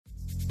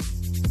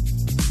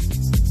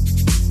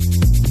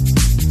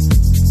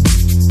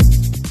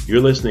You're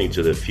listening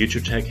to the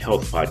Future Tech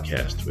Health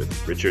Podcast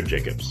with Richard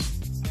Jacobs.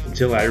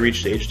 Until I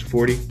reached age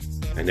 40,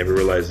 I never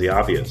realized the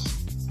obvious,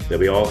 that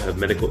we all have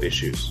medical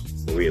issues,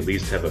 or we at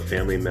least have a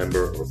family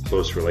member or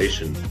close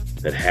relation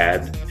that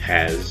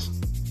has,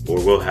 or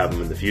will have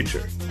them in the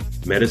future.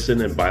 Medicine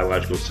and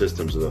biological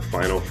systems are the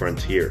final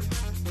frontier.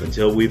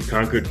 Until we've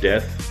conquered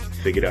death,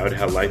 figured out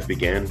how life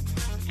began,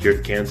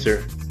 cured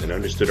cancer, and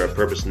understood our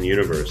purpose in the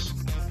universe,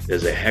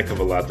 there's a heck of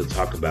a lot to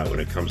talk about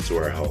when it comes to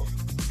our health.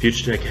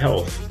 Future Tech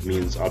Health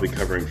means I'll be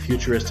covering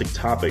futuristic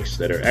topics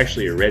that are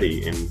actually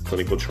already in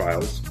clinical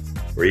trials,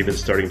 or even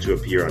starting to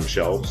appear on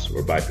shelves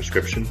or by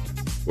prescription,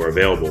 or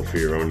available for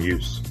your own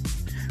use.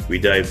 We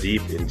dive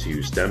deep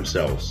into stem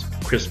cells,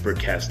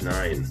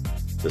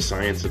 CRISPR-Cas9, the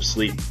science of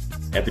sleep,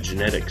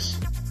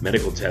 epigenetics,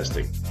 medical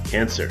testing,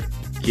 cancer,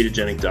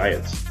 ketogenic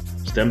diets,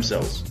 stem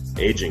cells,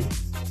 aging,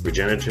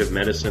 regenerative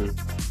medicine,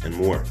 and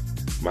more.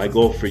 My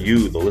goal for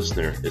you, the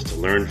listener, is to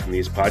learn from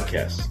these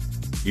podcasts.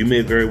 You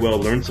may very well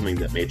learn something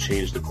that may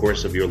change the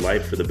course of your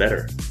life for the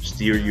better,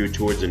 steer you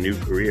towards a new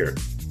career,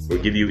 or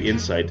give you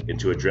insight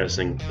into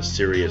addressing a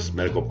serious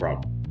medical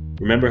problem.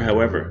 Remember,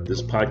 however,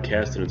 this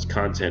podcast and its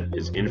content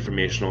is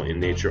informational in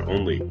nature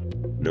only.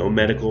 No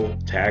medical,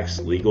 tax,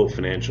 legal,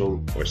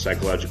 financial, or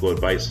psychological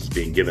advice is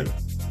being given.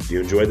 If you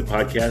enjoy the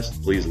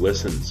podcast, please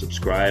listen,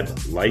 subscribe,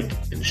 like,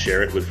 and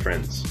share it with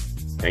friends.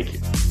 Thank you.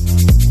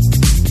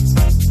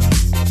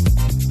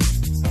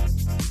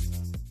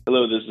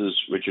 Hello, this is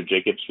Richard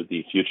Jacobs with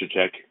the Future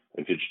Tech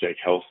and Future Tech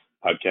Health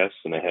podcast,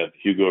 and I have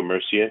Hugo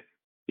Mercier.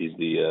 He's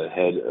the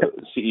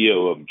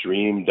CEO of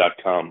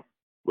Dream.com.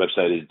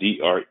 Website is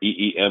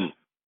DREEM.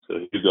 So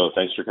Hugo,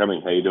 thanks for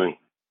coming. How are you doing?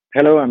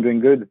 Hello, I'm doing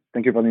good.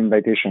 Thank you for the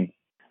invitation.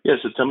 Yeah,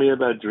 so tell me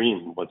about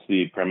Dream. What's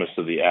the premise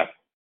of the app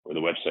or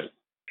the website?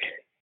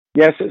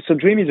 Yes, so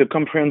Dream is a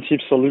comprehensive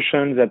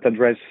solution that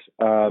addresses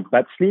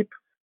bad sleep.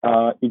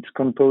 It's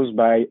composed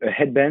by a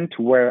headband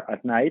to wear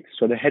at night.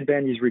 So the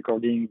headband is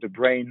recording the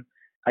brain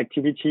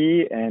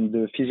activity and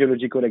the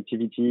physiological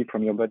activity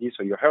from your body.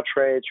 So your heart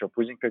rate, your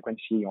breathing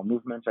frequency, your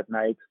movements at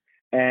night.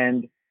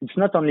 And it's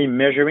not only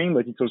measuring,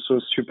 but it's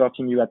also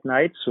supporting you at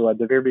night. So at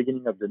the very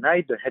beginning of the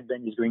night, the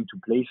headband is going to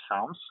play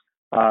sounds.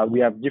 We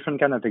have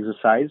different kind of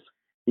exercise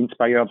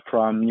inspired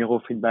from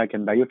neurofeedback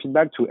and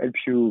biofeedback to help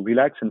you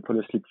relax and fall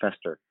asleep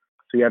faster.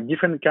 So you have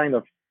different kind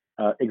of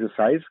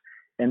exercise,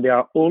 and they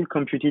are all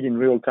computed in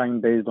real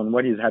time based on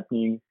what is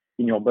happening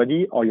in your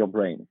body or your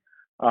brain.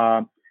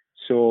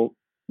 So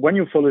when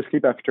you fall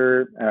asleep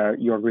after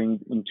you're going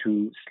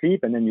into sleep,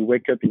 and then you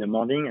wake up in the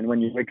morning, and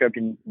when you wake up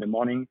in the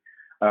morning,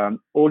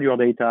 all your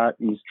data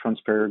is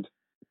transferred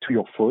to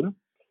your phone.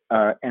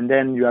 And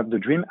then you have the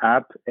Dream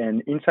app,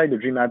 and inside the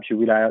Dream app, you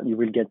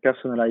will get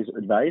personalized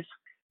advice.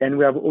 And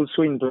we have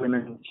also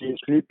implemented a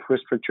sleep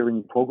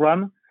restructuring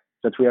program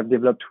that we have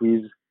developed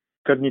with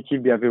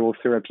cognitive behavioral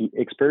therapy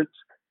experts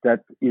that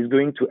is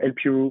going to help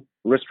you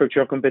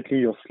restructure completely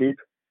your sleep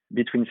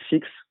between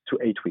 6 to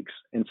 8 weeks.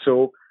 And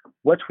so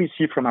what we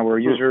see from our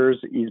users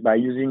is by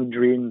using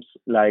Dreams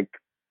like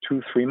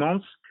 2-3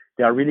 months,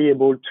 they are really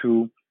able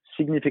to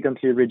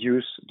significantly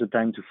reduce the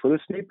time to fall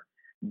asleep.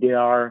 They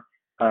are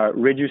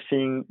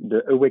reducing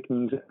the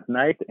awakenings at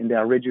night, and they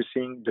are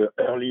reducing the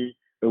early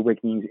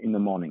awakenings in the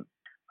morning.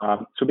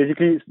 So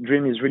basically,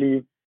 Dream is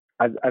really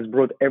has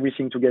brought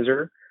everything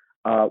together.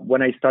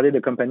 When I started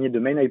the company, the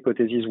main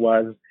hypothesis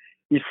was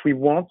if we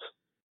want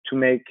to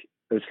make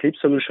a sleep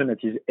solution that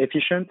is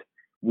efficient,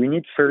 we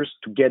need first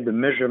to get the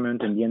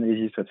measurement and the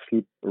analysis of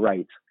sleep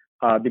right.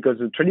 Because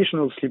the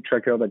traditional sleep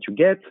tracker that you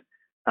get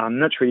are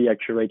not really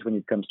accurate when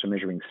it comes to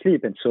measuring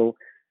sleep. And so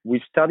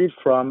we started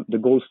from the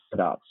gold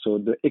standard. So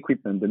the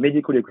equipment, the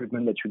medical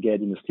equipment that you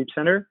get in the sleep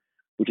center,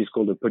 which is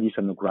called a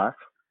polysomnograph.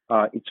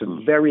 It's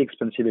a very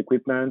expensive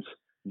equipment,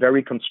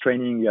 very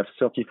constraining. You have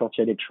 30,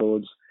 40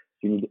 electrodes.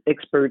 You need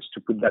experts to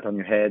put that on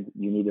your head.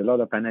 You need a lot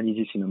of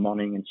analysis in the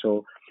morning. And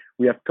so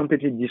we have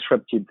completely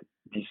disrupted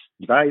this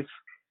device,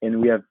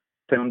 and we have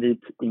turned it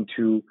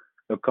into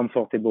a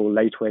comfortable,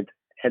 lightweight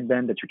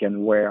headband that you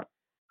can wear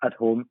at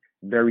home,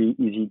 very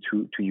easy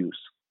to use.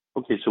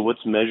 Okay, so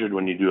what's measured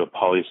when you do a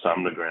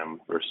polysomnogram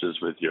versus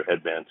with your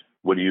headband?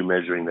 What are you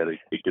measuring that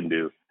it can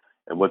do?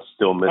 And what's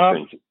still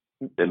missing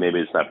that maybe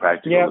it's not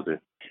practical to do?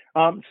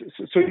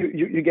 So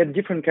you get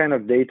different kind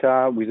of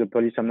data with a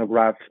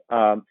polysomnograph.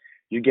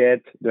 You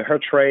get the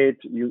heart rate,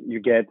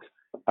 you get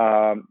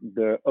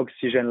the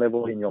oxygen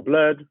level in your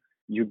blood,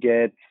 you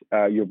get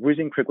your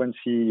breathing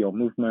frequency, your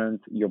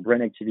movement, your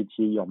brain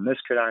activity, your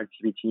muscular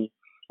activity.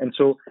 And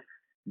so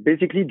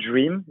basically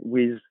Dream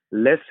with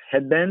less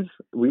headbands,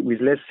 with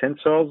less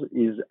sensors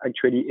is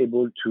actually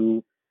able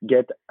to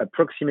get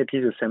approximately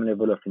the same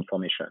level of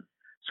information.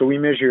 So we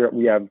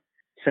have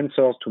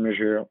sensors to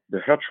measure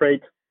the heart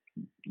rate,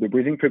 the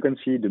breathing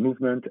frequency, the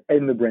movement,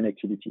 and the brain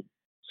activity.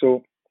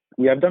 So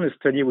we have done a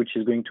study which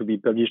is going to be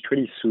published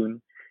really soon.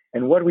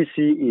 And what we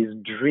see is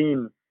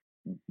Dream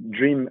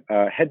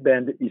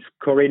headband is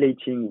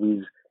correlating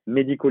with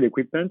medical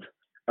equipment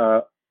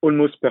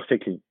almost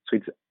perfectly. So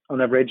it's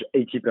on average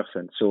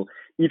 80%. So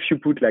if you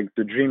put like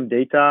the dream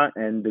data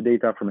and the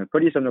data from a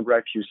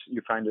polysomnograph,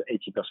 you find an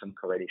 80%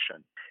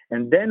 correlation.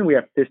 And then we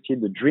have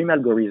tested the dream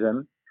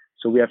algorithm.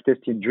 So we have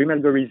tested dream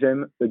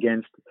algorithm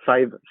against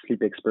 5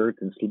 sleep experts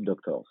and sleep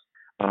doctors.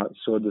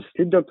 So the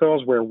sleep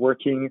doctors were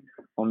working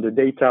on the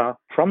data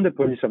from the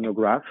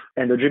polysomnograph,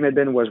 and the dream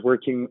headband was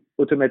working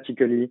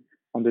automatically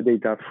on the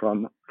data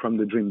from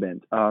the dream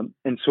band.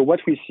 And so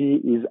what we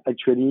see is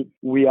actually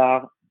we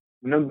are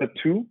number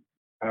 2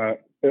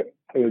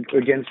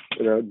 against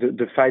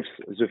the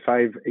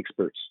five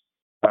experts.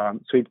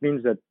 So it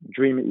means that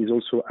dream is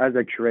also as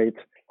accurate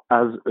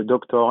as a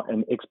doctor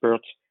and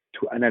expert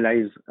to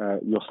analyze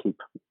your sleep.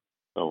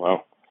 Oh,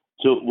 wow.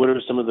 So what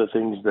are some of the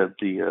things that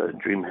the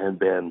Dream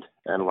Headband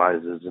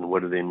analyzes, and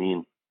what do they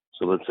mean?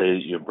 So let's say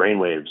your brain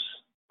waves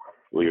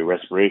or your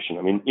respiration.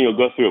 I mean,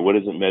 go through it. What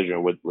does it measure?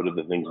 What do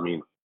the things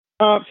mean?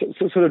 So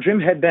the Dream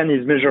Headband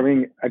is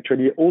measuring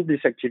actually all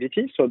these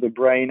activities. So the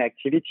brain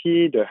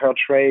activity, the heart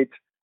rate,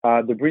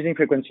 the breathing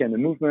frequency, and the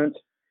movement.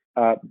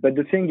 But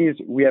the thing is,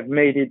 we have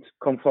made it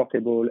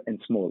comfortable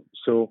and small.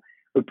 So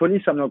a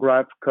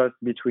polysomnograph costs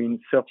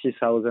between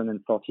 $30,000 and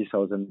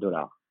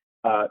 $40,000.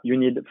 You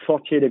need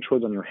 40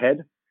 electrodes on your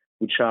head,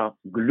 which are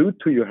glued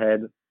to your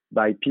head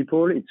by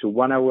people. It's a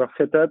 1-hour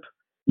setup.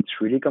 It's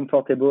really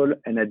comfortable.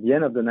 And at the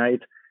end of the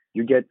night,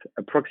 you get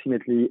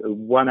approximately a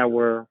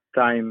 1-hour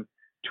time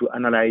to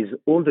analyze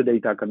all the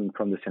data coming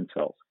from the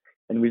sensors.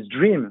 And with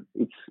Dream,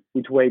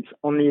 it weighs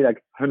only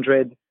like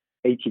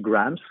 180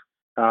 grams.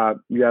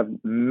 You have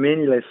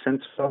many less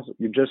sensors.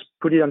 You just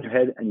put it on your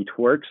head and it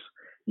works.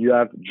 You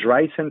have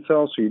dry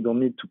sensors, so you don't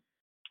need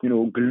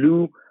to,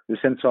 glue the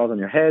sensors on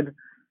your head.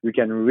 You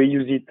can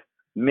reuse it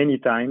many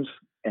times.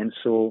 And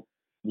so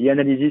the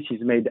analysis is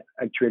made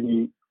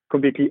actually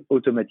completely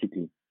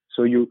automatically.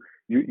 So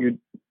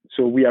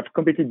so we have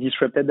completely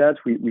disrupted that.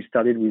 We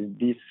started with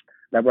this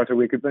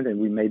laboratory equipment and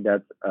we made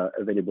that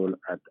available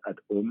at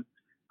home.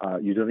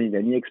 You don't need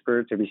any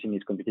experts. Everything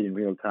is completed in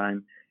real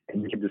time,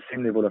 and you keep the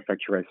same level of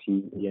accuracy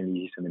in the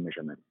analysis and the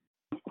measurement.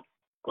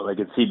 Well, I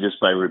could see just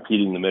by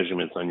repeating the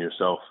measurements on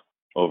yourself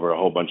over a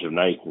whole bunch of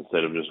nights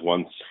instead of just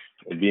once,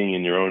 and being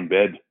in your own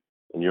bed,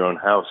 in your own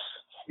house,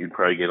 you'd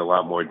probably get a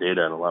lot more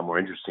data and a lot more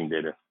interesting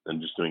data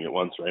than just doing it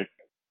once, right?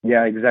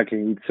 Yeah, exactly.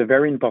 It's a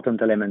very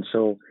important element.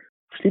 So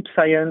sleep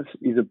science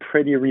is a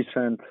pretty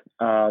recent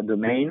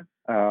domain.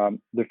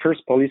 The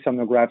first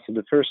polysomnograph, so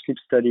the first sleep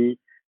study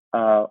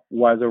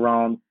was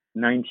around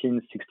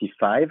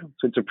 1965.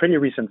 So it's a pretty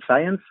recent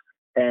science.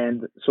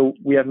 And so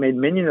we have made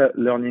many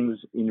learnings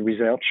in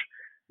research,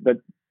 but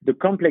the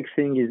complex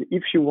thing is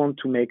if you want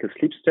to make a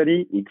sleep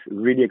study, it's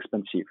really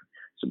expensive.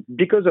 So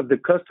because of the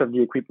cost of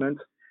the equipment,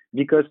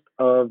 because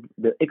of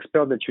the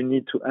expert that you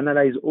need to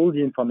analyze all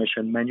the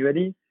information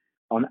manually,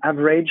 on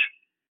average,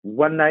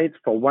 one night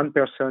for one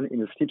person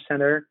in a sleep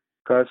center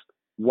costs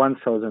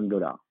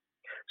 $1,000.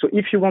 So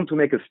if you want to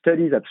make a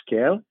study that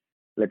scale,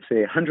 let's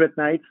say 100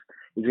 nights,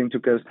 it's going to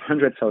cost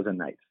 100,000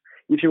 nights.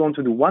 If you want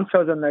to do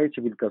 1,000 nights,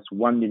 it will cost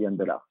 $1 million.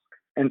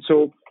 And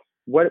so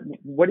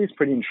what is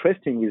pretty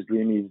interesting with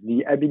Dream is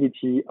the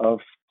ability of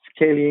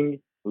scaling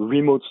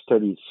remote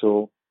studies.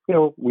 So,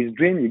 with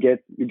Dream, you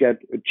get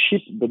a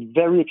cheap but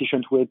very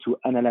efficient way to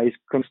analyze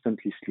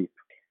constantly sleep.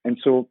 And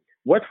so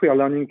what we are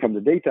learning from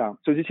the data,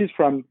 so this is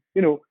from,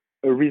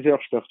 a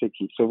research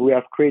perspective. So we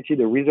have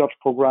created a research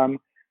program,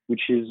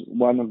 which is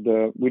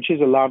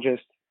the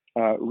largest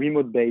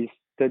remote-based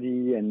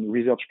study and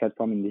research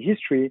platform in the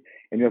history.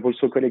 And we have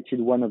also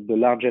collected one of the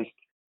largest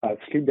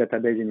sleep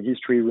database in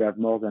history. We have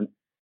more than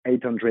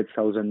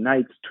 800,000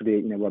 nights today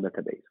in our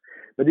database.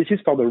 But this is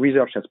for the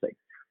research aspect.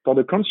 For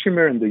the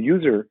consumer and the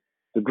user,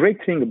 the great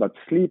thing about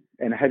sleep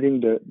and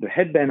having the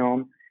headband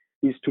on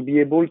is to be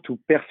able to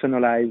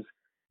personalize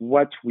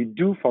what we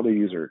do for the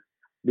user,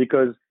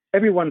 because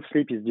everyone's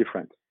sleep is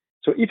different.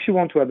 So if you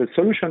want to have a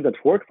solution that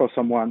works for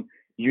someone,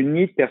 you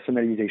need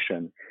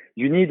personalization.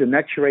 You need an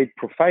accurate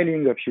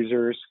profiling of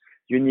users.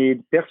 You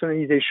need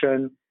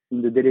personalization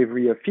in the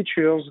delivery of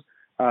features,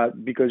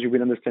 because you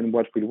will understand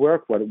what will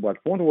work, what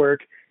won't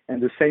work.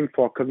 And the same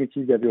for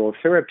cognitive behavioral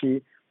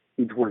therapy.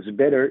 It works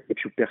better if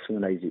you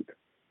personalize it.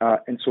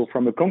 And so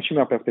from a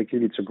consumer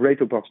perspective, it's a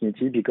great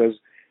opportunity because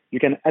you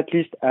can at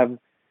least have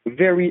a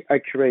very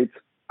accurate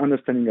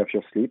understanding of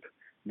your sleep,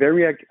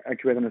 very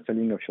accurate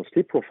understanding of your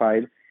sleep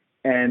profile,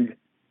 and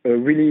a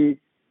really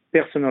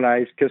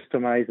personalized,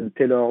 customized, and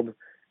tailored,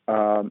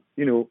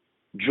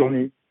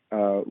 journey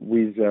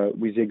with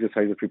the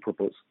exercise that we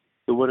propose.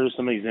 So what are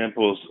some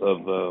examples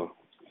of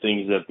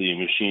things that the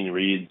machine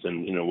reads,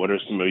 and what are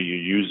some of your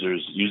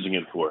users using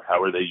it for?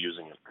 How are they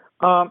using it?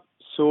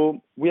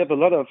 So we have a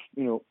lot of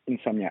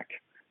insomniac.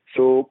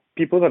 So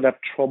people that have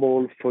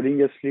trouble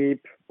falling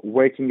asleep,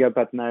 waking up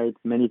at night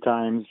many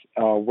times,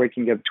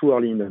 waking up too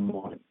early in the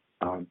morning.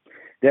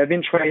 They have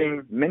been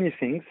trying many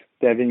things.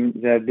 They have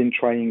been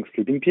trying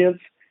sleeping pills,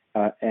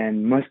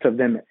 and most of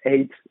them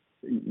hate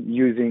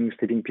using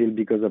sleeping pills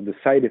because of the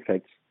side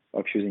effects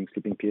of using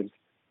sleeping pills.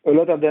 a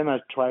lot of them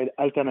have tried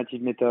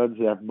alternative methods.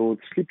 They have bought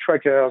sleep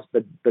trackers,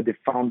 but they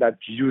found that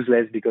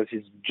useless because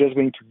it's just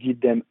going to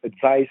give them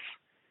advice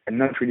and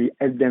not really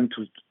help them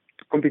to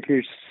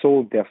completely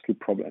solve their sleep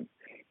problem.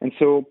 And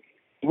so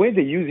the way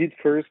they use it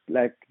first,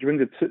 like during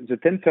the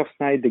 10 first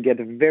night, they get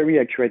a very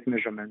accurate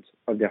measurement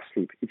of their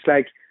sleep. It's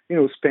like,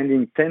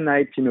 spending 10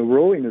 nights in a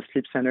row in a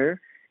sleep center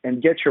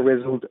and get your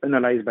result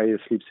analyzed by a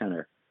sleep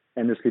center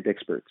and a sleep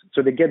expert.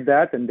 So they get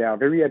that, and they are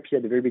very happy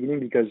at the very beginning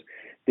because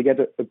they get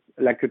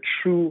a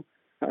true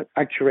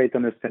accurate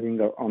understanding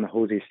on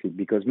how they sleep.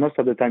 Because most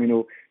of the time,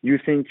 you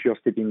think you're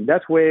sleeping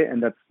that way,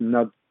 and that's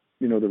not,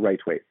 the right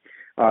way.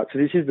 So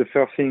this is the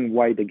first thing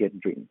why they get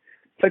Dream.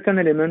 Second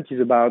element is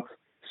about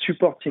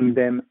supporting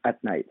them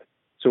at night.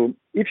 So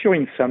if you're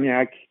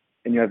insomniac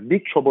and you have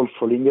big trouble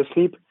falling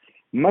asleep,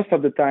 most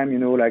of the time,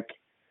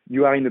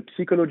 you are in a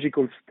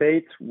psychological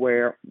state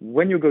where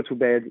when you go to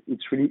bed,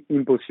 it's really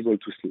impossible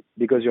to sleep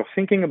because you're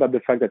thinking about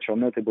the fact that you're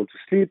not able to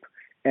sleep,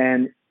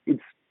 and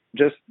it's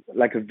just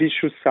like a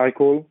vicious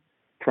cycle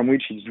from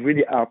which it's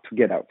really hard to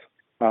get out.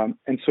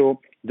 And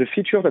so the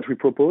feature that we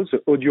propose,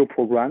 the audio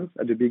programs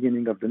at the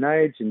beginning of the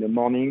night, in the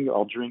morning,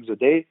 or during the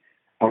day,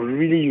 are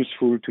really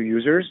useful to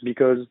users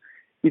because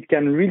it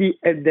can really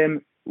help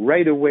them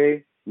right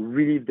away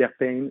relieve their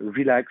pain,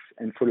 relax,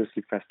 and fall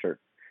asleep faster.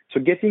 So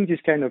getting this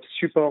kind of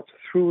support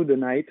through the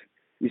night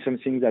is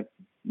something that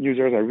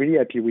users are really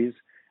happy with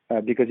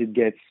because it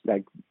gets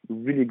like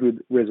really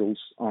good results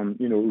on,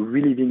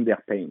 relieving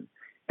their pain.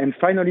 And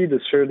finally,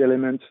 the third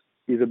element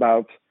is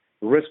about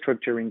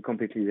restructuring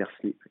completely their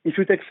sleep. If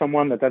you take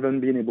someone that hasn't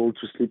been able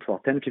to sleep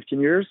for 10, 15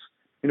 years,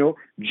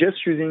 just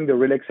using the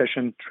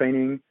relaxation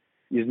training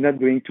is not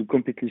going to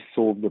completely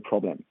solve the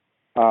problem.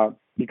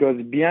 Because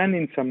behind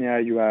insomnia,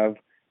 you have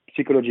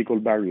psychological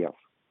barriers,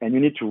 and you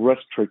need to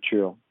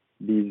restructure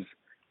these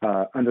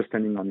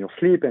understanding on your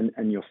sleep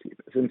and your sleep.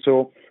 And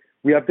so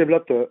we have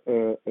developed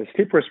a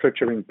sleep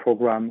restructuring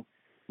program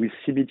with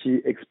CBT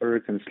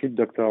experts and sleep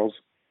doctors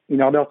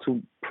in order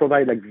to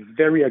provide like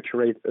very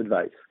accurate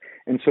advice.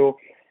 And so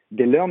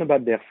they learn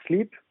about their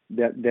sleep,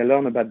 they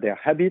learn about their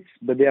habits,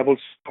 but they have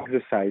also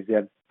exercise, they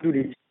have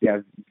to-do, they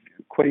have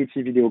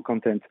quality video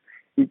content.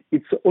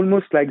 It's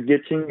almost like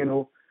getting,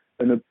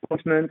 an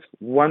appointment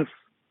once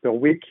per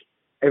week,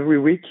 every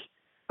week,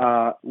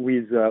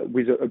 with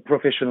a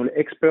professional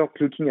expert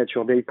looking at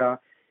your data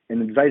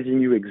and advising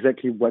you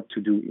exactly what to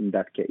do in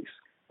that case.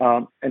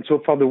 And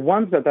so for the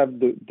ones that have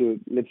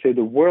let's say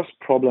the worst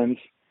problems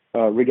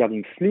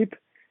regarding sleep,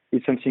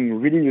 it's something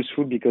really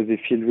useful because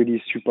they feel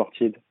really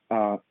supported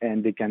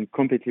and they can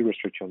completely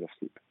restructure their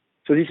sleep.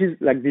 So this is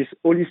like this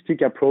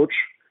holistic approach,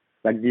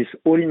 like this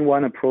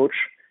all-in-one approach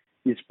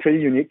is pretty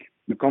unique.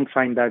 You can't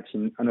find that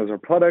in another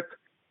product.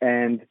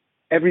 And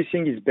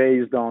everything is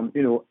based on,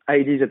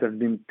 ideas that have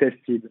been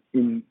tested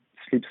in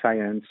sleep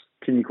science,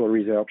 clinical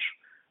research.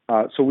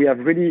 So we have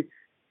really,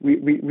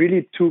 we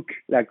really took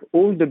like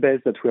all the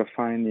best that we have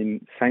found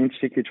in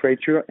scientific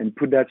literature and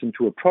put that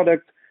into a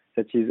product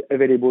that is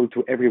available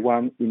to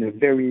everyone in a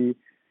very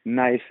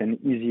nice and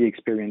easy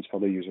experience for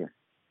the user.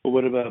 Well,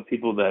 what about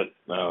people that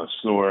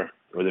snore,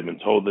 or they've been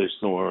told they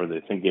snore, or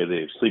they think they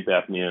have sleep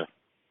apnea?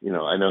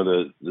 I know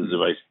the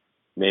device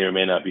may or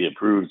may not be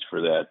approved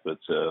for that, but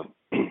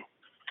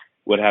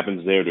what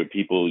happens there? Do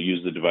people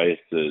use the device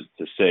to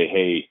say,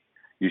 hey,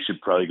 you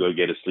should probably go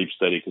get a sleep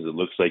study because it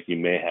looks like you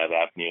may have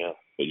apnea,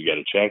 but you got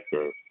to check,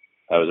 or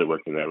how does it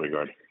work in that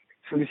regard?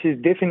 So this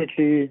is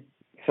definitely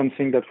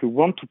something that we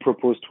want to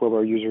propose to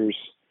our users.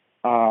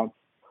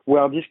 We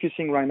are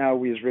discussing right now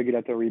with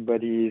regulatory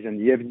bodies and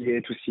the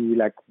FDA to see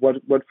like what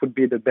would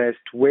be the best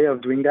way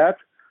of doing that.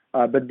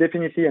 But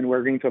definitely, and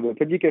we're going to have a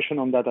publication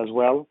on that as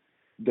well,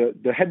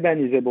 the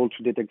headband is able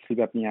to detect sleep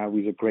apnea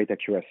with a great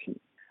accuracy.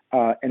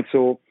 And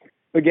so,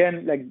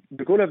 again, like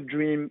the goal of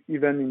Dream,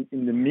 even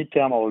in the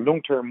midterm or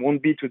long term,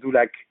 won't be to do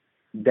like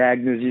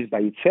diagnosis by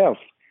itself.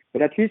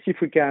 But at least if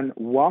we can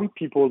warn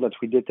people that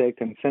we detect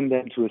and send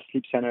them to a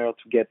sleep center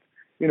to get,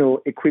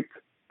 equipped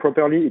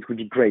properly, it would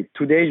be great.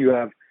 Today, you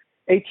have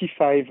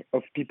 85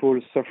 of people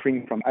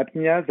suffering from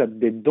apnea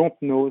that they don't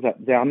know,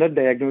 that they are not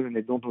diagnosed and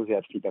they don't know they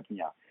have sleep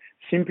apnea.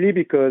 Simply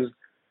because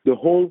the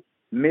whole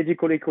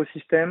medical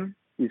ecosystem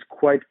is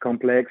quite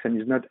complex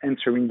and is not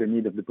answering the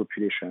need of the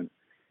population.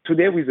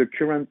 Today, with the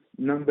current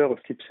number of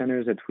sleep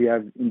centers that we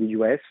have in the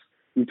US,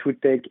 it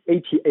would take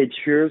 88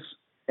 years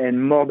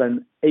and more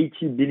than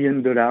 $80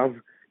 billion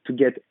to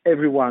get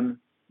everyone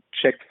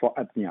checked for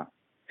apnea,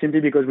 simply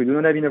because we do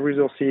not have enough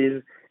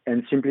resources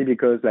and simply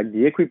because like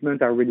the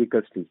equipment are really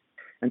costly.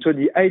 And so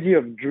the idea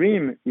of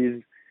Dream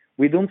is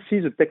we don't see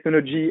the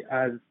technology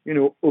as,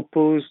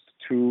 opposed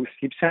to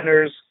sleep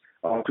centers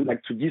or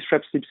to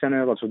disrupt sleep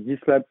centers or to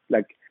disrupt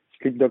like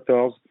sleep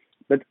doctors,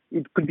 but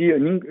it could be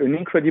an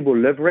incredible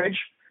leverage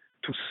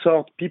to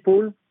sort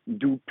people,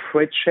 do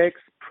pre-checks,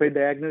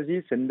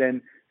 pre-diagnosis, and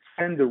then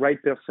send the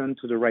right person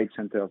to the right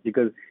center.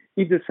 Because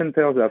if the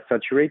centers are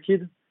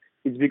saturated,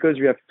 it's because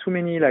you have too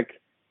many like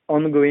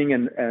ongoing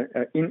and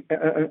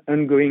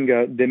ongoing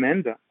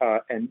demand,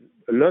 and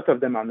a lot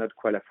of them are not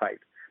qualified.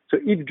 So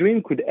if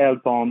Dream could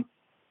help on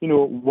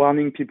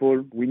warning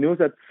people, we know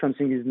that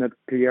something is not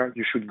clear,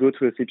 you should go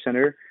to a sleep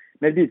center.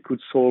 Maybe it could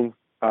solve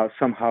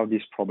somehow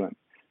this problem.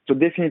 So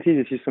definitely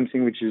this is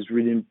something which is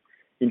really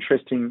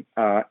interesting,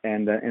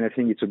 and I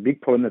think it's a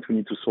big problem that we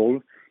need to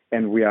solve,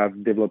 and we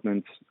have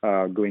developments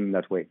going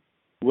that way.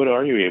 What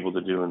are you able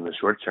to do in the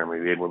short term? Are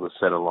you able to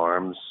set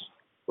alarms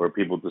or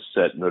people to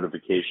set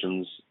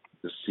notifications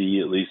to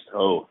see at least,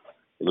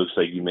 it looks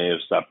like you may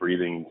have stopped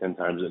breathing 10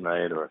 times at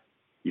night, or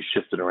you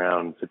shifted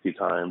around 50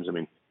 times? I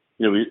mean,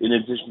 in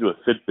addition to a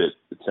Fitbit,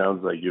 it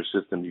sounds like your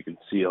system, you can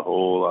see a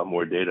whole lot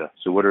more data.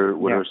 So what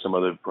are some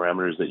other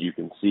parameters that you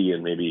can see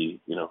and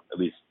maybe, at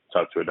least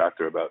talk to a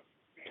doctor about?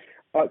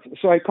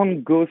 So I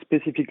can't go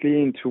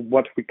specifically into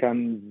what we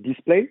can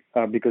display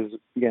because,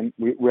 again,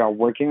 we are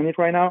working on it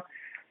right now.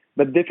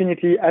 But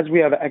definitely, as we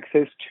have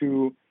access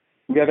to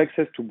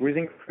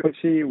breathing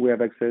frequency, we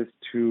have access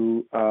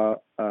to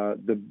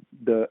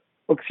the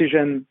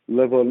oxygen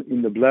level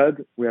in the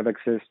blood, we have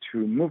access to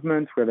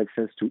movement, we have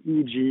access to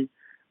EEG.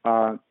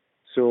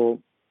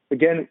 So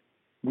again,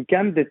 we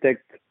can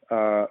detect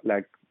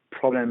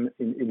problem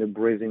in the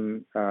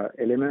breathing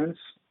elements,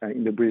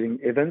 in the breathing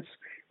events,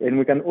 and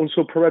we can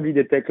also probably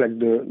detect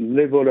the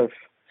level of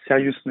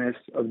seriousness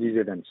of these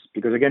events,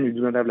 because again, you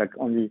do not have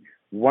only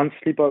one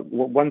type of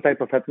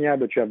apnea,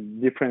 but you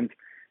have different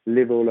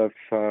level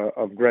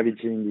of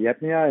gravity in the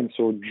apnea, and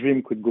so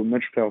DREAM could go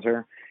much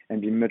further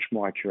and be much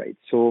more accurate.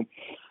 So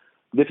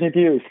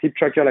definitely a sleep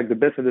tracker, the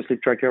best of the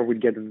sleep tracker,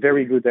 would get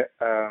very good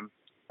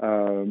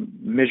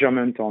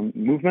measurement on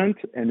movement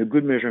and a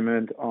good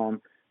measurement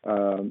on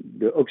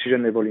the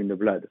oxygen level in the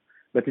blood.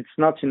 But it's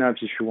not enough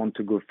if you want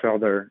to go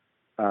further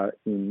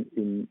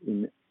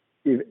in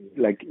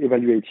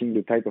evaluating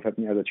the type of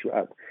apnea that you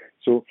have.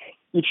 So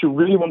if you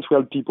really want to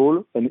help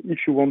people, and if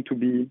you want to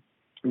be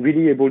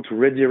really able to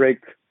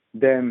redirect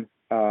them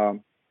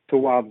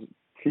towards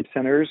sleep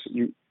centers,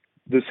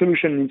 the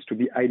solution needs to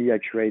be highly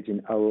accurate in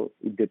how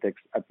it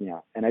detects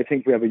apnea. And I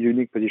think we have a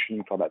unique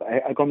positioning for that.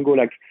 I can't go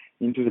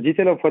into the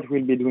detail of what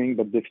we'll be doing,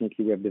 but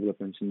definitely we have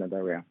developments in that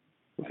area.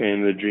 Okay,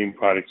 and the DREAM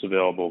product's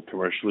available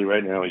commercially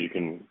right now. You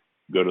can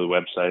go to the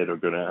website or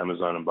go to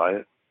Amazon and buy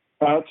it?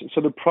 So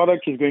the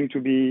product is going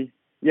to be,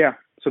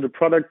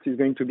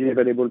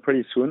 available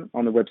pretty soon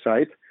on the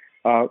website.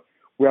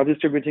 We are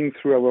distributing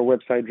through our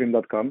website,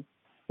 dream.com.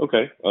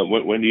 Okay.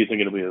 When do you think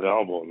it'll be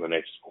available? In the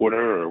next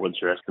quarter, or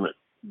what's your estimate?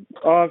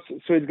 So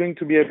it's going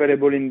to be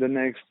available in the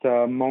next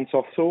month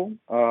or so,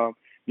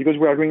 because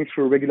we are going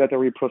through a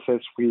regulatory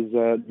process with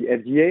the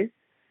FDA.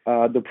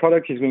 The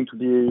product is going to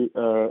be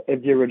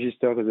FDA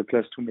registered as a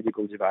Class 2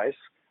 medical device.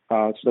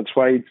 So that's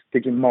why it's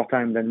taking more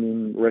time than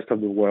in the rest of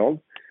the world.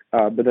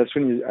 But as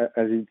soon as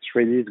it's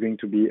ready, it's going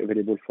to be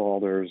available for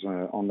orders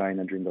online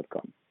at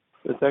dream.com.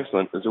 That's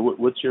excellent. So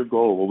what's your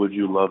goal? What would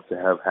you love to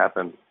have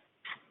happen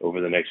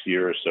over the next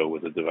year or so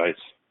with the device?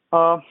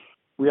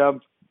 We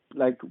have,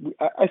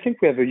 I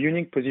think we have a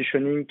unique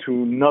positioning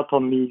to not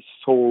only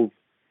solve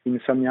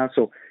insomnia.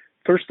 So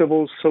first of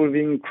all,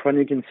 solving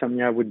chronic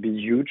insomnia would be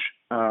huge,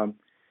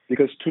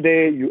 because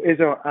today you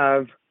either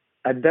have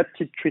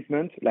adapted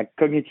treatment like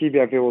cognitive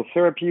behavioral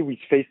therapy with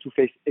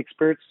face-to-face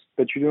experts,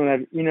 but you don't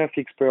have enough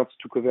experts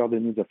to cover the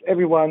needs of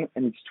everyone,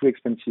 and it's too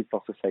expensive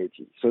for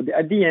society. So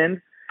at the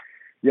end,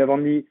 you have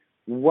only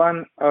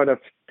 1 out of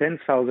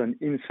 10,000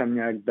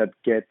 insomniacs that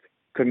get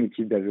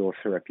cognitive behavioral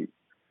therapy.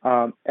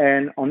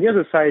 And on the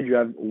other side, you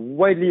have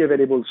widely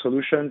available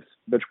solutions,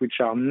 but which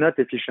are not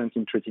efficient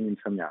in treating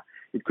insomnia.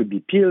 It could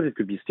be pills, it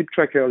could be sleep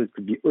trackers, it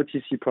could be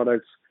OTC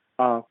products.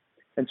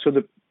 And so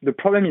the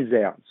problem is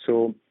there.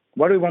 So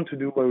what we want to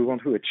do, what we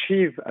want to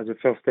achieve as a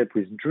first step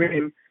with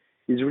DREAM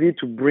is really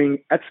to bring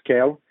at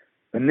scale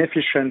an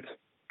efficient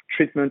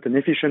treatment, an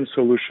efficient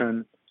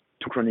solution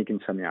to chronic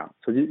insomnia.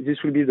 So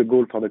this will be the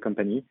goal for the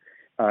company.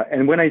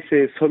 And when I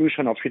say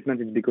solution or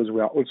treatment, it's because we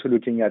are also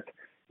looking at,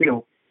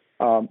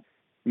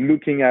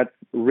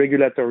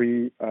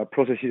 regulatory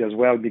processes as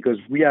well, because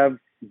we have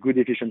good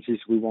efficiencies.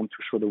 We want to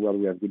show the world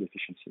we have good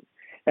efficiency.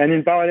 And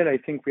in parallel, I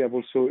think we have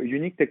also a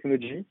unique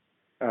technology,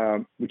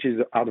 which is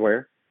the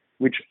hardware,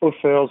 which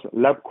offers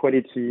lab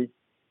quality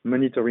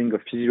monitoring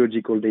of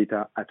physiological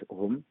data at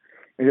home.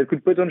 And it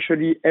could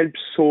potentially help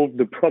solve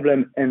the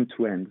problem end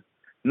to end,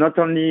 not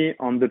only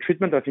on the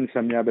treatment of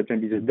insomnia, but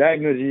maybe the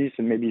diagnosis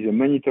and maybe the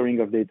monitoring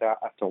of data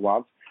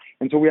afterwards.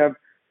 And so we have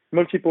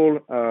multiple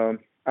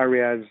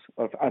areas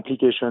of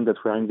application that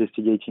we're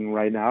investigating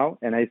right now.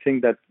 And I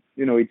think that,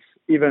 it's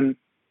even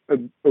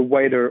a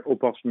wider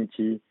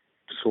opportunity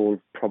to solve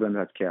problems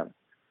at scale.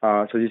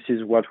 So this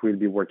is what we'll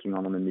be working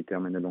on the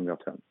midterm and the longer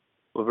term.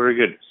 Well, very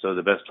good. So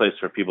the best place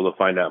for people to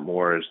find out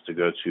more is to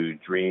go to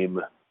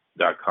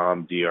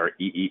dream.com,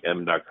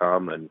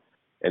 DREEM.com, and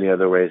any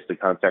other ways to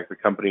contact the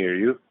company or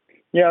you?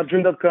 Yeah,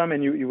 dream.com,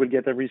 and you will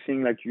get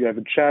everything. You have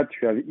a chat,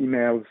 you have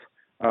emails,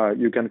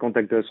 you can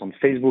contact us on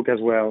Facebook as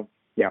well.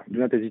 Yeah, do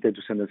not hesitate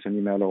to send us an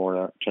email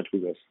or chat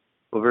with us.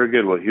 Well, very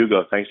good. Well,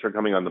 Hugo, thanks for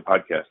coming on the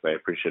podcast. I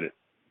appreciate it.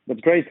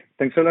 That's great.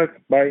 Thanks a lot.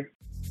 Bye.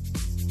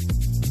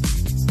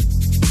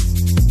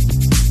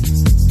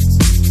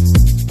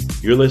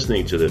 You're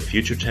listening to the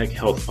Future Tech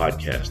Health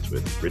Podcast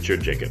with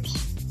Richard Jacobs.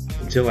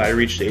 Until I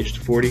reached age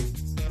 40,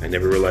 I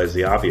never realized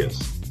the obvious,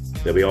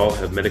 that we all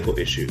have medical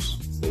issues,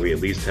 or we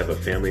at least have a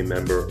family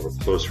member or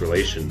close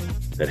relation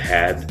that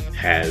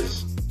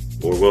has,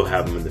 or will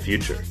have them in the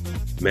future.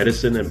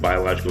 Medicine and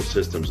biological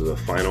systems are the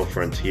final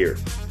frontier.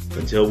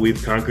 Until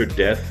we've conquered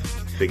death,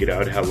 figured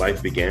out how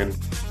life began,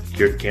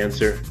 cured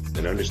cancer,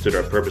 and understood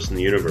our purpose in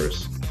the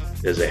universe,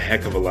 there's a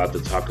heck of a lot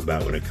to talk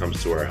about when it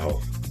comes to our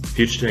health.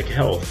 Future Tech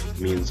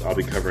Health means I'll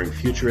be covering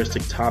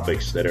futuristic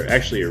topics that are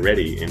actually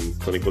already in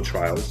clinical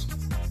trials,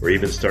 or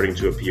even starting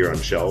to appear on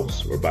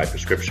shelves or by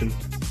prescription,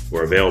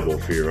 or available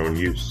for your own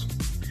use.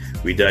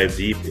 We dive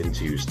deep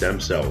into stem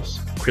cells,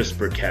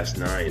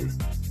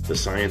 CRISPR-Cas9, the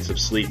science of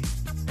sleep,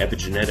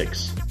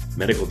 epigenetics,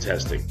 medical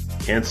testing,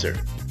 cancer,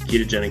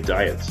 ketogenic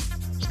diets,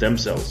 stem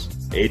cells,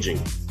 aging,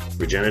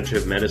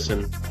 regenerative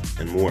medicine,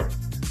 and more.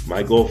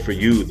 My goal for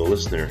you, the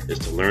listener, is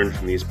to learn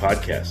from these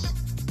podcasts.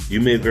 You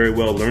may very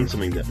well learn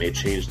something that may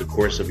change the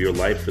course of your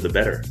life for the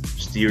better,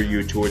 steer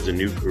you towards a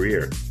new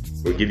career,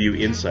 or give you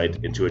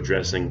insight into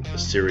addressing a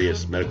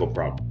serious medical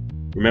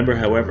problem. Remember,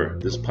 however,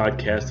 this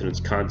podcast and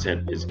its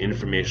content is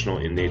informational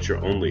in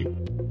nature only.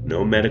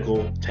 No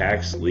medical,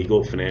 tax,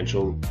 legal,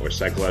 financial, or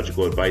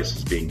psychological advice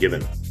is being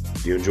given.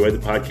 If you enjoyed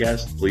the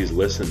podcast, please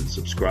listen,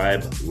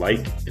 subscribe,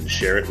 like, and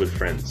share it with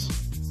friends.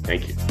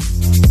 Thank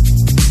you.